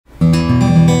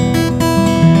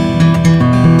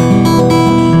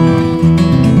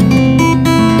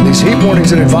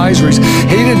warnings and advisories.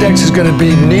 Heat index is going to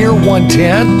be near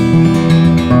 110.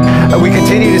 We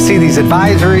continue to see these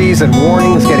advisories and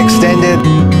warnings get extended.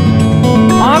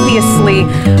 Obviously,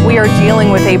 we are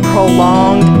dealing with a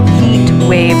prolonged heat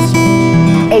wave.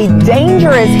 A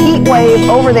dangerous heat wave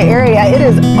over the area. It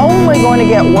is only going to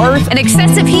get worse. An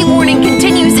excessive heat warning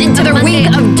continues into the week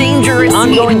of dangerous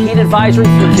ongoing heat advisory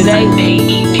for today. Sunday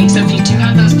evening, so if you do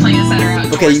have those plans that are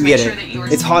outdoors, okay, you get make it. sure that you are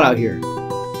It's hot out here.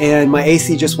 And my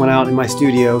AC just went out in my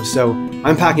studio, so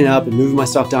I'm packing up and moving my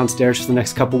stuff downstairs for the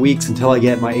next couple weeks until I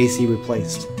get my AC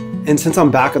replaced. And since I'm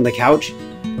back on the couch,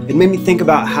 it made me think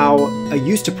about how I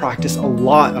used to practice a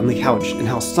lot on the couch and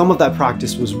how some of that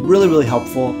practice was really, really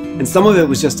helpful and some of it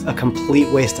was just a complete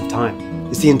waste of time.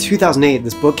 You see, in 2008,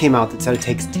 this book came out that said it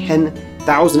takes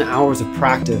 10,000 hours of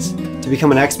practice to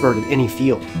become an expert in any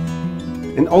field.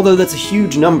 And although that's a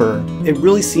huge number, it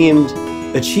really seemed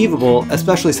achievable,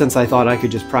 especially since I thought I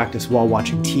could just practice while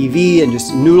watching TV and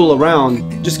just noodle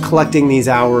around, just collecting these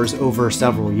hours over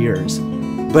several years.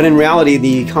 But in reality,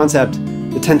 the concept,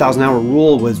 the 10,000 hour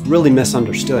rule, was really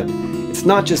misunderstood. It's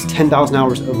not just 10,000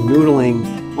 hours of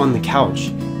noodling on the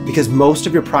couch, because most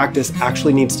of your practice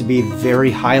actually needs to be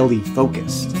very highly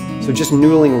focused. So just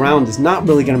noodling around is not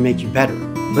really going to make you better.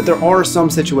 But there are some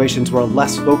situations where a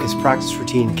less focused practice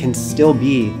routine can still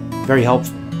be very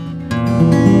helpful.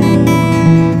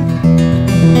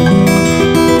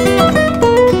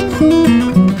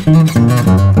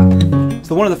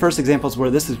 So one of the first examples where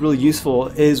this is really useful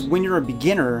is when you're a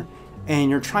beginner and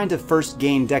you're trying to first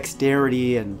gain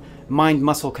dexterity and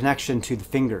mind-muscle connection to the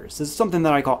fingers. This is something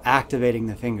that I call activating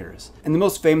the fingers. And the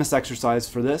most famous exercise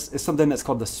for this is something that's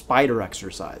called the spider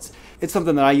exercise. It's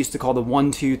something that I used to call the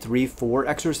 1, 2, 3, 4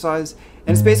 exercise. And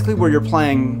it's basically where you're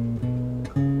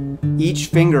playing each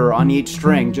finger on each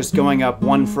string, just going up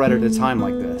one fret at a time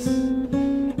like this.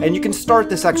 And you can start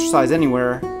this exercise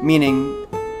anywhere, meaning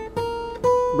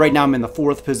right now I'm in the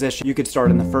 4th position. You could start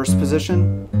in the 1st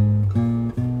position.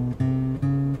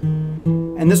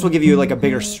 And this will give you like a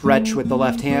bigger stretch with the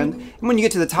left hand. And when you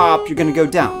get to the top, you're gonna go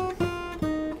down.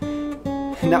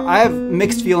 Now, I have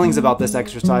mixed feelings about this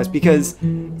exercise because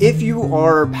if you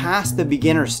are past the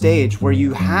beginner stage where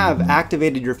you have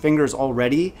activated your fingers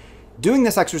already, doing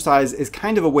this exercise is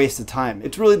kind of a waste of time.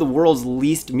 It's really the world's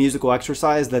least musical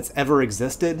exercise that's ever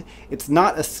existed. It's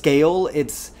not a scale,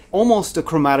 it's almost a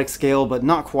chromatic scale, but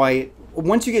not quite.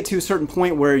 Once you get to a certain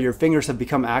point where your fingers have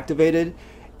become activated,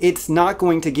 it's not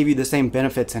going to give you the same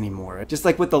benefits anymore. Just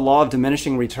like with the law of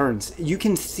diminishing returns, you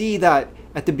can see that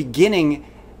at the beginning,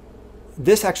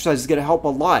 this exercise is going to help a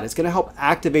lot. It's going to help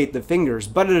activate the fingers,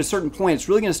 but at a certain point, it's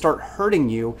really going to start hurting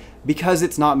you because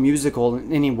it's not musical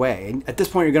in any way. At this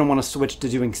point, you're going to want to switch to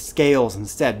doing scales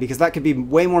instead, because that could be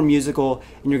way more musical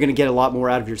and you're going to get a lot more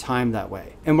out of your time that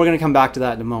way. And we're going to come back to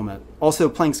that in a moment. Also,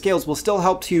 playing scales will still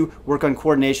help to work on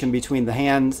coordination between the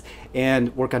hands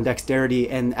and work on dexterity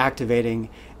and activating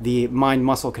the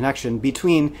mind-muscle connection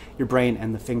between your brain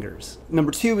and the fingers.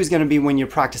 Number 2 is going to be when you're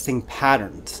practicing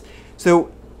patterns.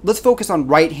 So let's focus on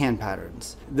right hand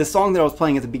patterns. The song that I was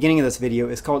playing at the beginning of this video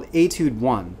is called Etude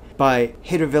 1 by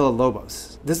Heitor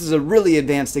Villa-Lobos. This is a really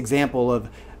advanced example of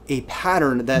a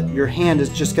pattern that your hand is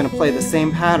just going to play the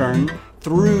same pattern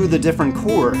through the different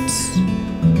chords.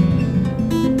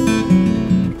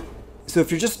 So if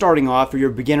you're just starting off, or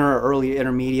you're a beginner or early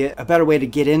intermediate, a better way to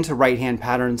get into right hand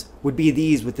patterns would be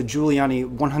these with the Giuliani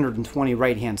 120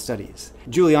 right hand studies.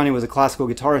 Giuliani was a classical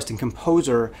guitarist and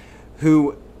composer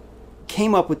who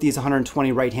came up with these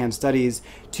 120 right hand studies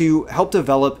to help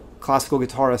develop classical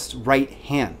guitarists' right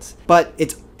hands. But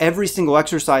it's every single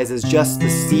exercise is just the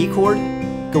C chord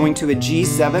going to a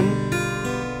G7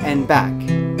 and back.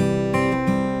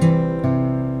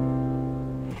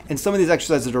 And some of these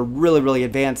exercises are really, really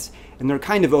advanced and they're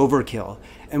kind of overkill.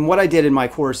 And what I did in my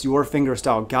course, Your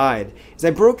Fingerstyle Guide, is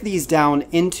I broke these down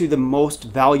into the most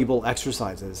valuable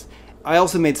exercises. I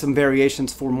also made some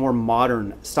variations for more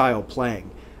modern style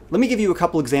playing. Let me give you a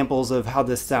couple examples of how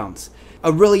this sounds.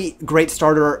 A really great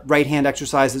starter right hand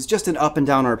exercise is just an up and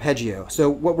down arpeggio. So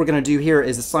what we're going to do here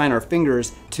is assign our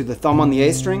fingers to the thumb on the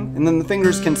A string, and then the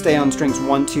fingers can stay on strings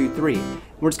 1, 2, 3.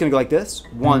 We're just going to go like this.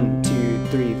 1, 2,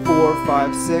 3, 4,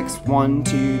 5, 6. 1,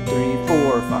 2, 3,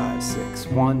 4, 5, 6.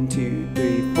 1, 2,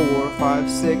 3, 4, 5,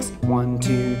 6. 1,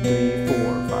 2, 3,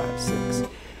 4, 5, 6.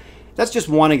 That's just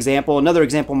one example. Another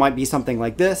example might be something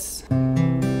like this.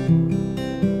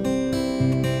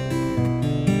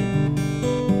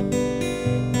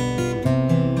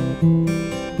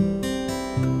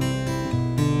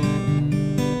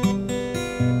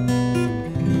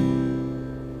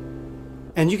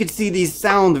 And you can see these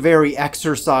sound very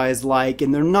exercise-like,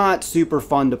 and they're not super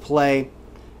fun to play.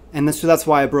 And so that's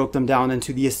why I broke them down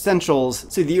into the essentials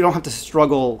so that you don't have to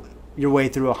struggle your way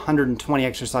through 120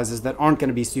 exercises that aren't going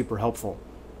to be super helpful.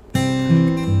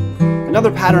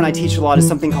 Another pattern I teach a lot is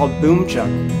something called boom chuck.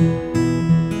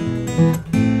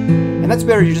 And that's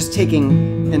where you're just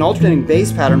taking an alternating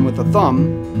bass pattern with the thumb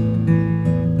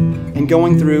and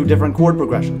going through different chord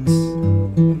progressions.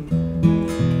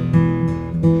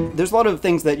 There's a lot of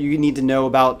things that you need to know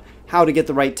about how to get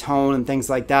the right tone and things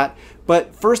like that.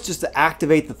 But first, just to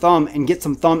activate the thumb and get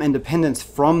some thumb independence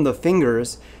from the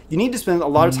fingers, you need to spend a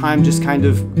lot of time just kind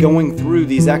of going through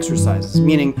these exercises,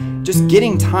 meaning just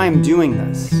getting time doing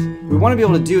this. We want to be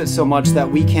able to do it so much that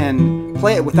we can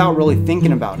play it without really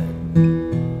thinking about it.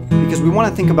 Because we want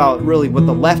to think about really what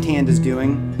the left hand is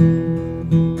doing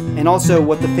and also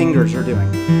what the fingers are doing.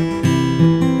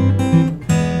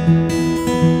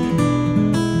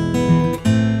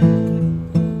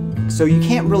 So you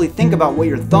can't really think about what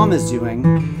your thumb is doing,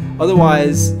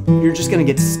 otherwise you're just going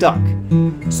to get stuck.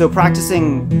 So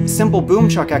practicing simple boom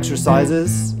chuck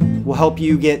exercises will help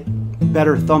you get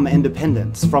better thumb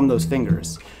independence from those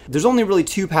fingers. There's only really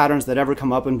two patterns that ever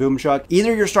come up in boom chuck.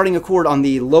 Either you're starting a chord on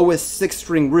the lowest 6th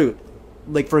string root,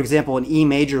 like for example an E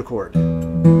major chord,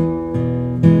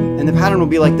 and the pattern will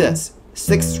be like this: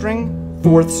 6th string,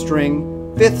 4th string,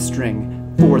 5th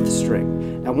string, 4th string.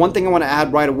 Now one thing I want to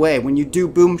add right away, when you do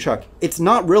boom chuck, it's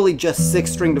not really just 6th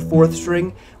string to 4th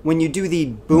string. When you do the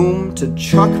boom to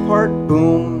chuck part,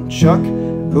 boom, chuck,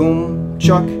 boom,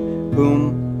 chuck,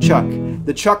 boom, chuck,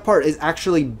 the chuck part is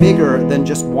actually bigger than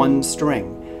just one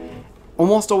string.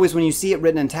 Almost always when you see it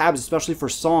written in tabs, especially for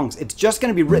songs, it's just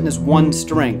going to be written as one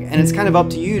string, and it's kind of up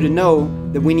to you to know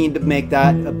that we need to make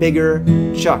that a bigger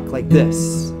chuck like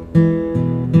this.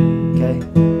 Okay?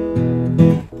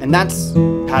 And that's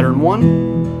pattern 1.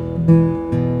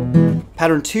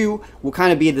 Pattern 2 will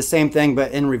kind of be the same thing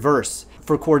but in reverse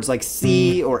for chords like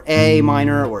C or A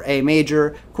minor or A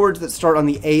major, chords that start on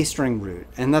the A string root.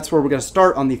 And that's where we're going to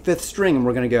start on the 5th string, and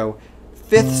we're going to go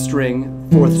 5th string,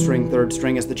 4th string, 3rd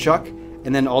string as the chuck,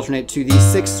 and then alternate to the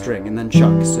 6th string and then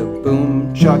chuck. So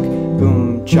boom, chuck,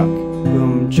 boom, chuck,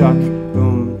 boom, chuck,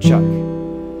 boom, chuck.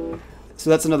 So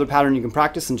that's another pattern you can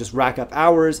practice and just rack up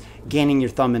hours, gaining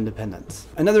your thumb independence.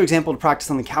 Another example to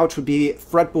practice on the couch would be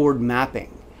fretboard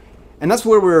mapping. And that's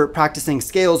where we're practicing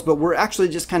scales, but we're actually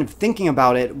just kind of thinking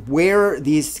about it, where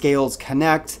these scales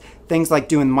connect, things like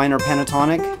doing minor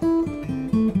pentatonic,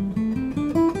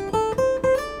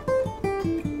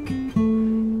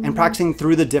 and practicing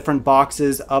through the different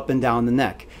boxes up and down the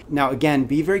neck. Now again,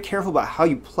 be very careful about how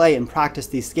you play and practice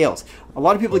these scales. A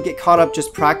lot of people get caught up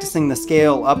just practicing the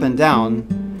scale up and down,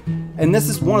 and this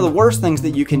is one of the worst things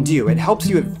that you can do. It helps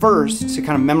you at first to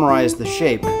kind of memorize the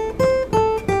shape.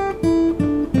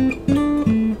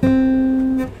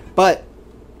 But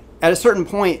at a certain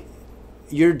point,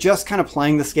 you're just kind of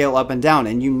playing the scale up and down,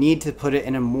 and you need to put it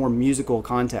in a more musical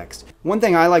context. One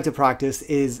thing I like to practice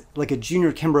is like a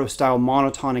Junior Kimbrough style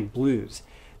monotonic blues.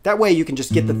 That way you can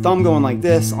just get the thumb going like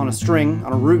this on a string,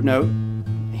 on a root note,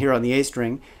 here on the A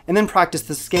string, and then practice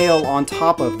the scale on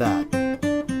top of that.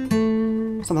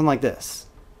 Something like this.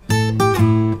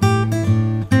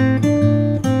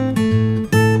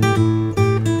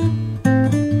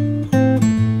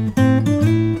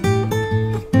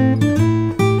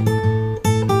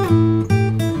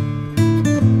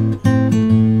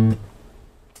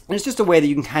 And it's just a way that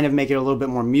you can kind of make it a little bit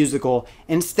more musical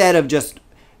instead of just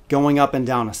going up and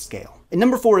down a scale. And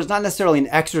number 4 is not necessarily an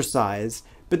exercise,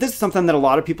 but this is something that a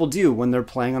lot of people do when they're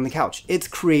playing on the couch. It's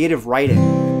creative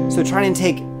writing. So try and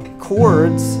take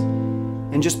chords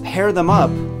and just pair them up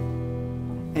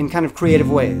in kind of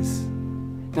creative ways.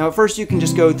 Now at first you can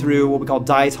just go through what we call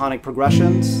diatonic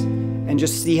progressions and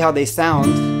just see how they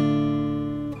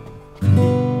sound.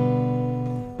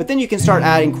 But then you can start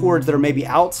adding chords that are maybe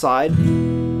outside,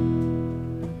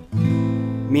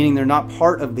 meaning they're not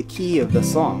part of the key of the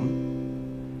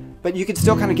song. But you can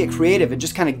still kind of get creative and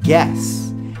just kind of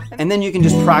guess. And then you can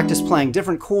just practice playing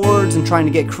different chords and trying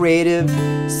to get creative,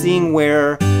 seeing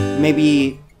where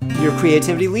maybe your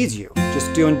creativity leads you.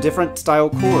 Just doing different style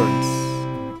chords.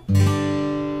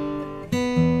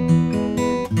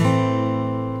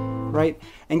 Right?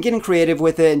 And getting creative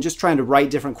with it and just trying to write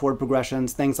different chord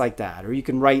progressions, things like that. Or you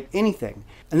can write anything.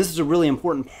 And this is a really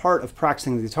important part of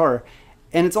practicing the guitar.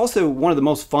 And it's also one of the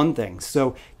most fun things.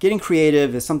 So getting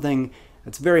creative is something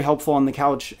that's very helpful on the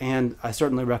couch, and I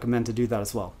certainly recommend to do that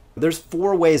as well. There's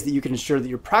 4 ways that you can ensure that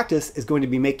your practice is going to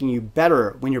be making you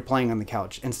better when you're playing on the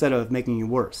couch instead of making you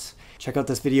worse. Check out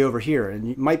this video over here, and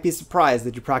you might be surprised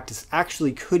that your practice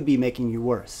actually could be making you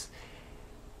worse.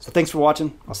 So thanks for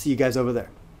watching. I'll see you guys over there.